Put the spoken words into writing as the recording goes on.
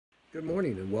Good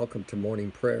morning and welcome to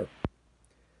morning prayer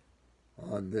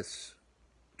on this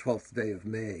 12th day of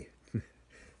May,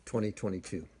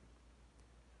 2022.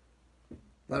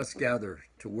 Let us gather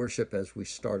to worship as we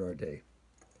start our day.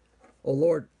 O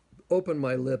Lord, open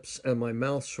my lips and my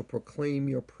mouth shall proclaim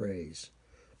your praise.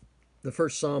 The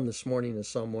first psalm this morning is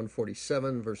Psalm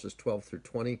 147, verses 12 through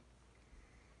 20. It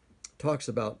talks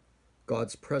about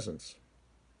God's presence.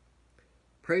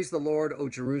 Praise the Lord, O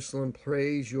Jerusalem,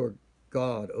 praise your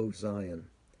God, O Zion.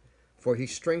 For he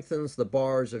strengthens the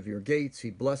bars of your gates, he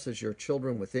blesses your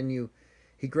children within you,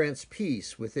 he grants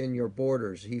peace within your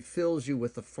borders, he fills you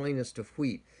with the finest of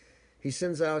wheat, he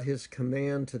sends out his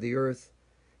command to the earth,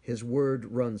 his word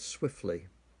runs swiftly.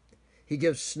 He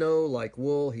gives snow like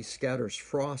wool, he scatters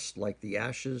frost like the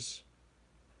ashes.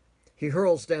 He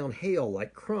hurls down hail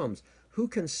like crumbs. Who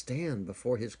can stand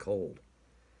before his cold?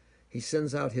 He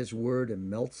sends out his word and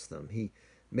melts them. He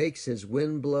makes his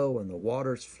wind blow and the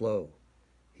waters flow.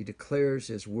 He declares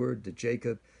his word to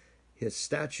Jacob, his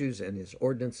statutes and his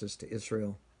ordinances to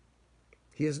Israel.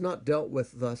 He has not dealt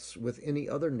with us with any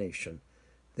other nation.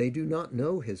 They do not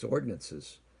know his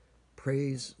ordinances.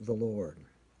 Praise the Lord.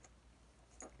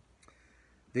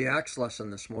 The Acts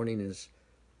lesson this morning is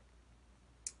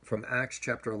from Acts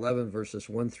chapter 11, verses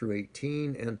 1 through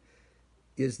 18, and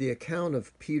is the account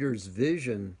of Peter's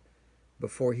vision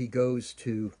before he goes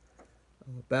to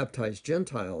baptize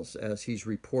Gentiles, as he's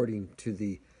reporting to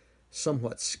the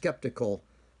somewhat skeptical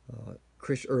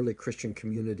early Christian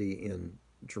community in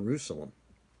Jerusalem.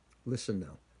 Listen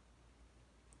now.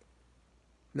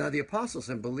 Now the apostles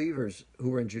and believers who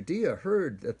were in Judea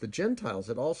heard that the Gentiles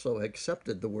had also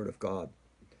accepted the word of God.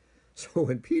 So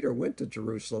when Peter went to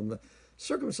Jerusalem, the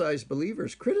circumcised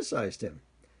believers criticized him,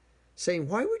 saying,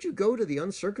 "Why would you go to the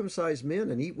uncircumcised men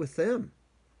and eat with them?"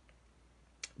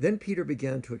 Then Peter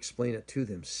began to explain it to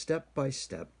them step by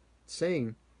step,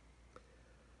 saying,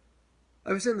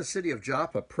 I was in the city of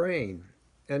Joppa praying,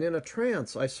 and in a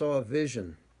trance I saw a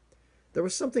vision. There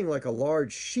was something like a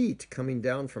large sheet coming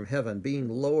down from heaven, being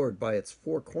lowered by its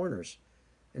four corners,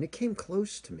 and it came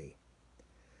close to me.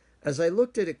 As I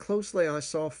looked at it closely, I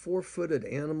saw four-footed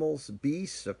animals,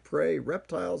 beasts of prey,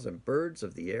 reptiles, and birds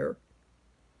of the air.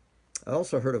 I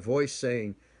also heard a voice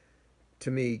saying to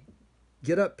me,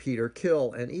 "Get up, Peter,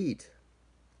 kill and eat."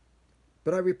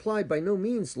 But I replied, "By no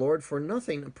means, Lord, for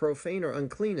nothing profane or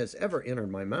unclean has ever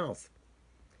entered my mouth."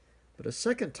 But a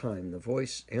second time the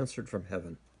voice answered from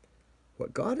heaven,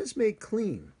 "What God has made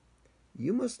clean,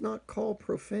 you must not call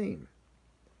profane."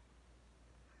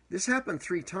 This happened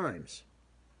 3 times.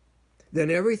 Then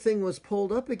everything was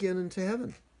pulled up again into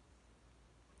heaven.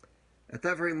 At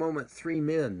that very moment, 3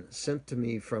 men sent to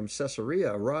me from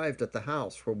Caesarea arrived at the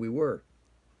house where we were.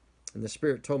 And the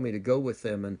Spirit told me to go with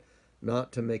them and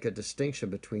not to make a distinction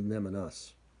between them and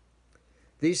us.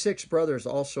 These 6 brothers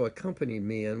also accompanied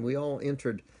me, and we all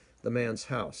entered the man's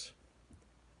house.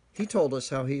 He told us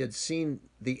how he had seen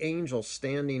the angel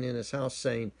standing in his house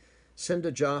saying, "Send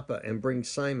to Joppa and bring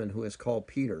Simon, who is called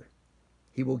Peter.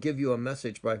 He will give you a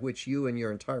message by which you and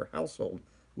your entire household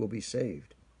will be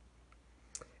saved."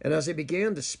 And as he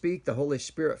began to speak, the Holy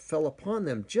Spirit fell upon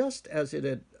them just as it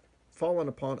had fallen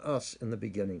upon us in the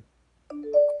beginning.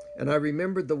 And I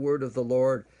remembered the word of the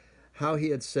Lord, how he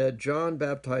had said, "John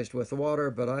baptized with water,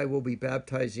 but I will be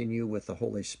baptizing you with the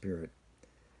Holy Spirit."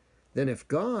 Then if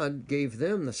God gave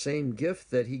them the same gift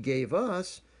that he gave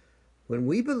us when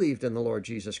we believed in the Lord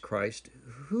Jesus Christ,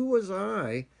 who was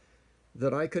I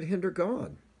that I could hinder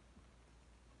God?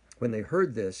 When they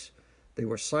heard this, they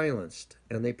were silenced,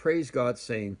 and they praised God,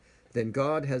 saying, "Then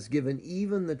God has given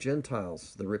even the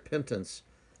Gentiles the repentance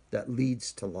that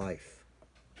leads to life."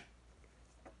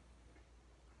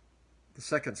 The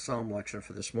second psalm lecture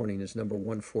for this morning is number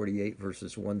 148,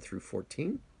 verses 1 through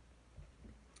 14.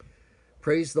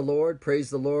 Praise the Lord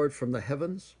from the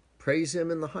heavens. Praise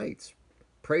him in the heights.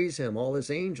 Praise him, all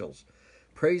his angels.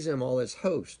 Praise him, all his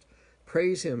host.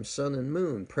 Praise him, sun and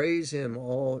moon. Praise him,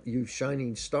 all you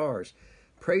shining stars.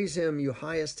 Praise him, you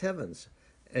highest heavens,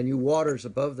 and you waters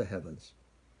above the heavens.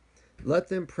 Let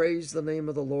them praise the name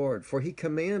of the Lord, for he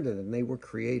commanded and they were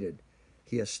created.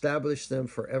 He established them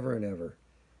forever and ever.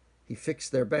 He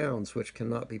fixed their bounds which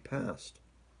cannot be passed.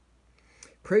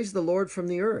 Praise the Lord from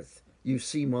the earth, you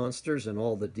sea monsters and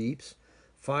all the deeps,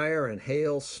 fire and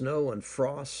hail, snow and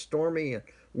frost, stormy and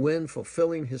wind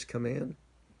fulfilling his command.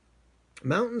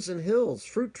 Mountains and hills,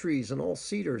 fruit trees and all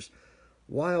cedars,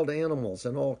 wild animals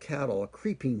and all cattle,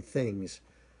 creeping things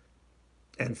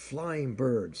and flying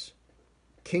birds,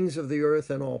 kings of the earth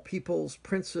and all peoples,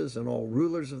 princes and all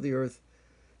rulers of the earth,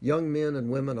 young men and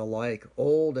women alike,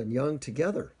 old and young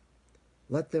together.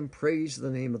 Let them praise the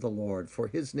name of the Lord, for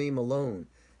his name alone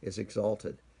is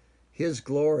exalted. His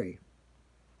glory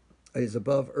is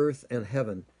above earth and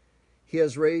heaven. He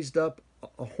has raised up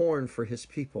a horn for his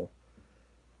people.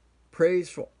 Praise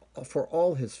for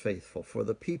all his faithful, for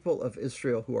the people of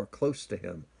Israel who are close to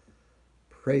him.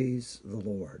 Praise the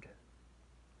Lord.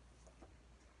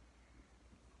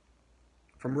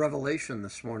 From Revelation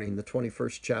this morning, the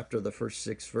 21st chapter, the first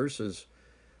 6 verses,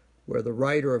 where the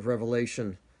writer of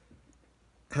Revelation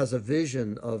has a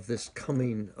vision of this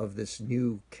coming of this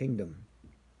new kingdom.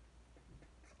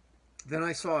 Then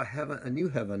I saw a new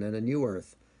heaven and a new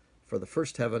earth, for the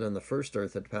first heaven and the first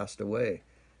earth had passed away,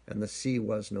 and the sea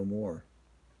was no more.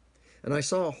 And I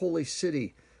saw a holy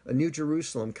city, a new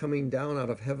Jerusalem, coming down out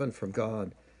of heaven from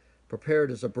God,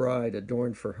 prepared as a bride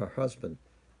adorned for her husband.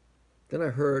 Then I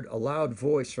heard a loud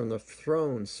voice from the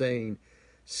throne saying,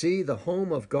 "See, the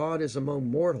home of God is among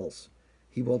mortals.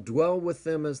 He will dwell with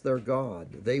them as their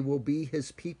God. They will be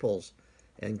his peoples,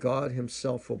 and God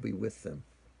himself will be with them.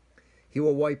 He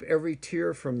will wipe every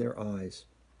tear from their eyes.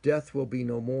 Death will be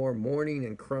no more, mourning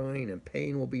and crying and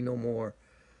pain will be no more,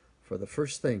 for the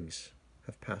first things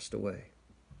have passed away."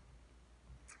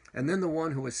 And then the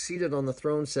one who was seated on the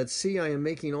throne said, "See, I am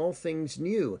making all things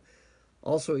new."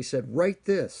 Also he said, "Write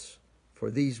this,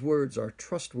 for these words are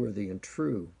trustworthy and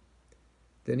true."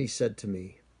 Then he said to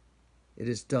me, "It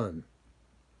is done.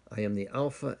 I am the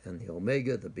Alpha and the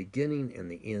Omega, the beginning and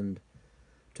the end.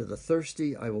 To the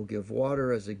thirsty I will give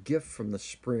water as a gift from the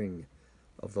spring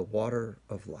of the water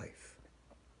of life."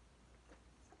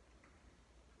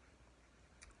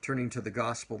 Turning to the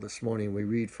gospel this morning, we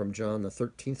read from John, the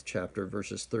 13th chapter,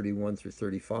 verses 31 through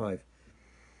 35.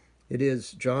 It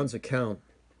is John's account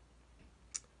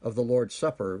of the Lord's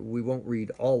Supper. We won't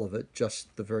read all of it,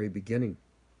 just the very beginning.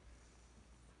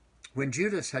 When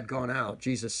Judas had gone out,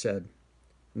 Jesus said,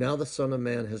 "Now the Son of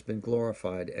Man has been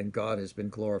glorified, and God has been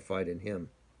glorified in him.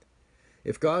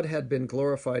 If God had been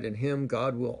glorified in him,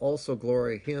 God will also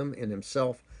glory him in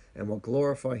himself, and will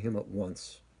glorify him at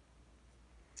once.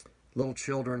 Little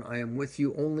children, I am with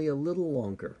you only a little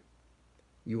longer.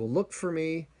 You will look for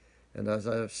me, and as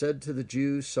I have said to the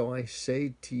Jews, so I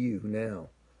say to you now,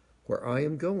 where I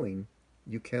am going,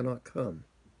 you cannot come.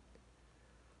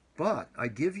 But I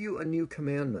give you a new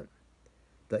commandment,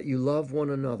 that you love one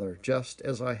another just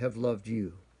as I have loved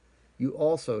you. You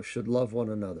also should love one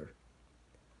another.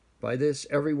 By this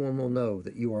everyone will know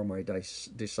that you are my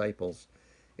disciples,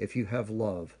 if you have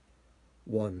love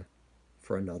one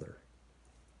for another."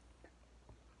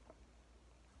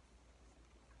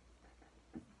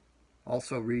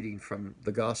 Also reading from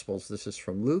the Gospels, this is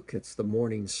from Luke. It's the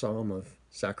morning psalm of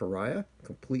Zechariah,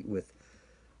 complete with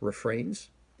refrains.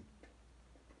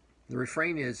 The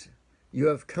refrain is, "You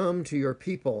have come to your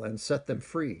people and set them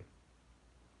free.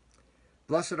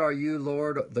 Blessed are you,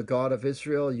 Lord, the God of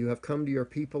Israel. You have come to your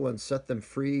people and set them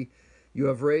free. You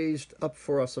have raised up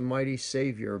for us a mighty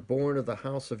Savior, born of the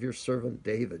house of your servant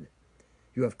David.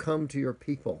 You have come to your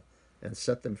people and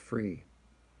set them free.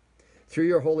 Through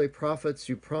your holy prophets,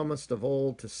 you promised of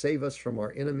old to save us from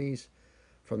our enemies,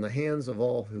 from the hands of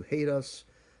all who hate us,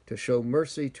 to show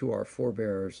mercy to our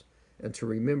forebears, and to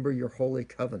remember your holy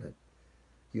covenant.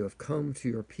 You have come to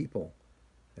your people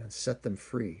and set them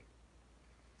free.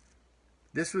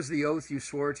 This was the oath you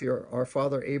swore to our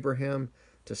father Abraham,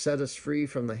 to set us free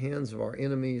from the hands of our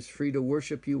enemies, free to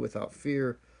worship you without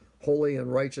fear, holy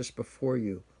and righteous before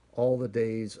you all the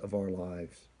days of our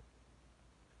lives.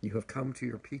 You have come to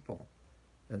your people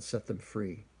and set them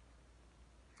free.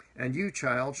 And you,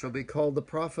 child, shall be called the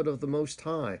prophet of the Most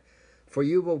High, for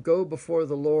you will go before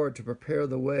the Lord to prepare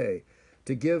the way,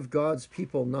 to give God's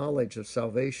people knowledge of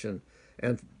salvation,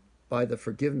 and by the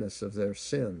forgiveness of their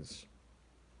sins.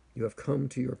 You have come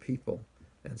to your people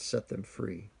and set them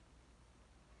free.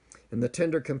 In the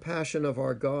tender compassion of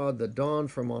our God, the dawn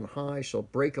from on high shall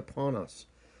break upon us,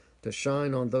 to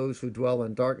shine on those who dwell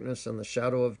in darkness and the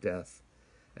shadow of death,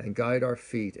 and guide our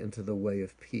feet into the way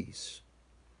of peace.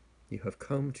 You have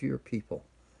come to your people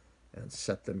and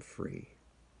set them free."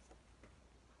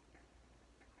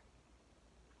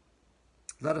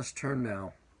 Let us turn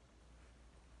now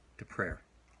to prayer.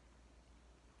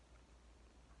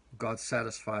 God,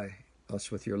 satisfy us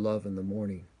with your love in the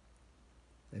morning,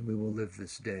 and we will live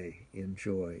this day in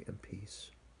joy and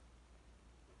peace.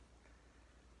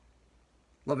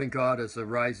 Loving God, as the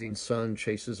rising sun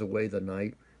chases away the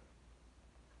night,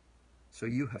 so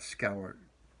you have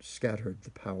scattered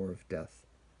the power of death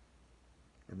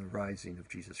in the rising of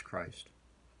Jesus Christ.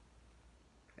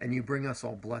 And you bring us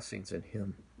all blessings in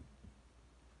him.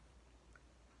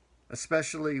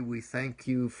 Especially we thank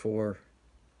you for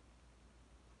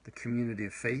the community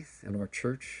of faith in our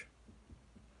church,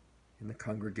 in the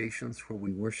congregations where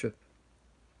we worship,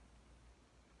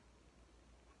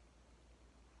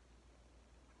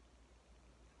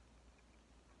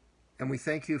 And we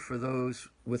thank you for those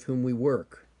with whom we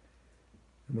work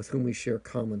and with whom we share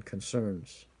common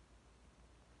concerns.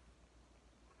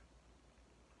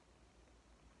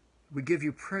 We give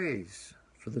you praise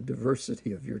for the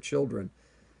diversity of your children.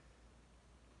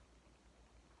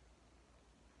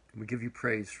 We give you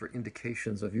praise for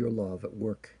indications of your love at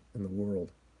work in the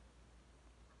world,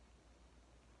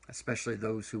 especially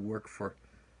those who work for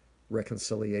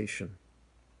reconciliation,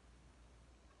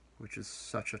 which is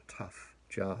such a tough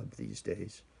job these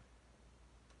days.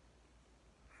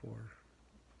 For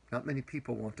not many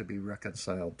people want to be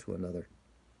reconciled to another.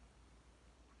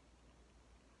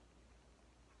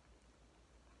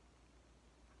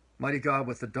 Mighty God,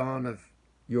 with the dawn of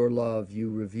your love, you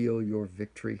reveal your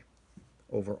victory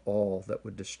over all that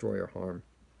would destroy or harm.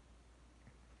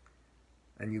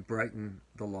 And you brighten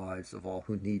the lives of all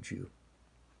who need you.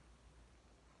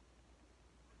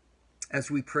 As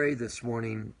we pray this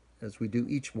morning, as we do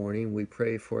each morning, we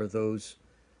pray for those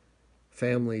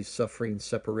families suffering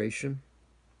separation,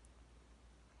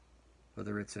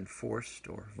 whether it's enforced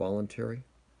or voluntary.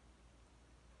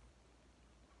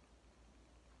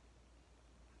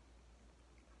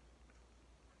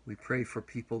 We pray for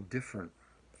people different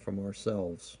from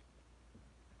ourselves,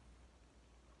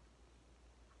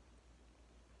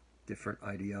 different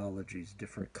ideologies,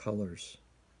 different colors,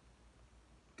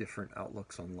 different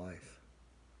outlooks on life.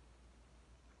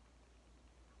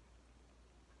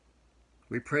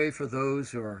 We pray for those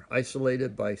who are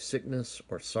isolated by sickness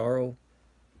or sorrow.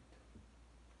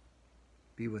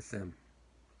 Be with them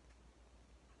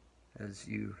as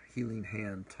your healing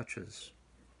hand touches,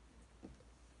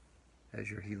 as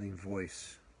your healing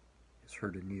voice is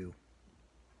heard anew.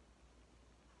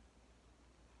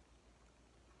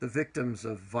 The victims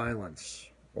of violence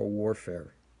or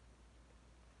warfare,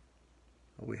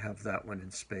 we have that one in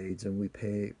spades, and we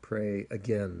pray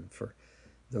again for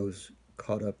those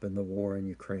caught up in the war in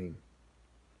Ukraine.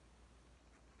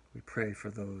 We pray for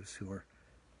those who are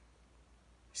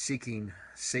seeking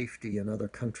safety in other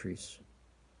countries,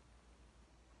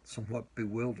 somewhat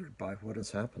bewildered by what has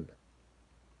happened.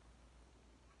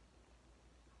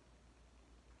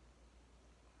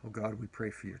 Oh God, we pray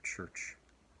for your church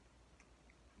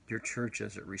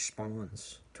as it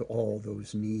responds to all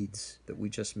those needs that we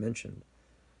just mentioned,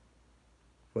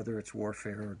 whether it's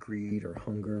warfare or greed or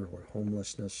hunger or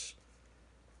homelessness.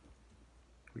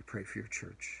 We pray for your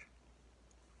church.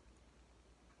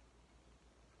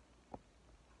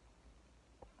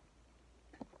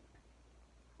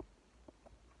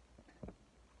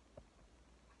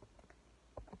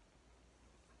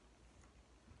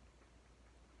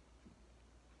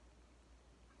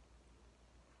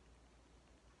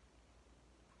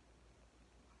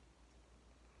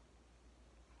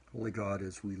 Holy God,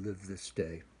 as we live this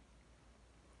day,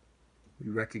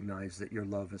 we recognize that your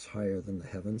love is higher than the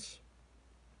heavens,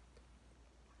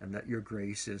 and that your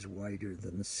grace is wider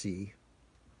than the sea.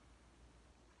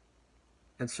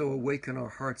 And so awaken our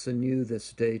hearts anew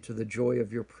this day to the joy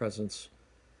of your presence,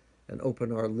 and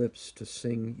open our lips to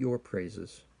sing your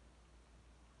praises.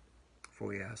 For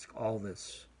we ask all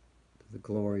this to the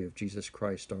glory of Jesus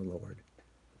Christ our Lord.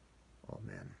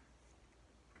 Amen.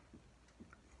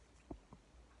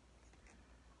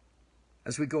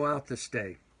 As we go out this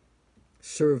day,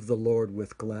 serve the Lord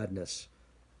with gladness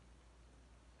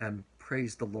and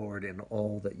praise the Lord in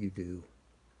all that you do.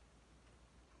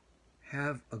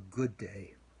 Have a good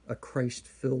day, a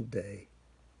Christ-filled day,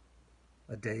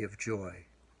 a day of joy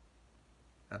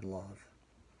and love.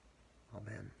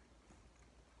 Amen.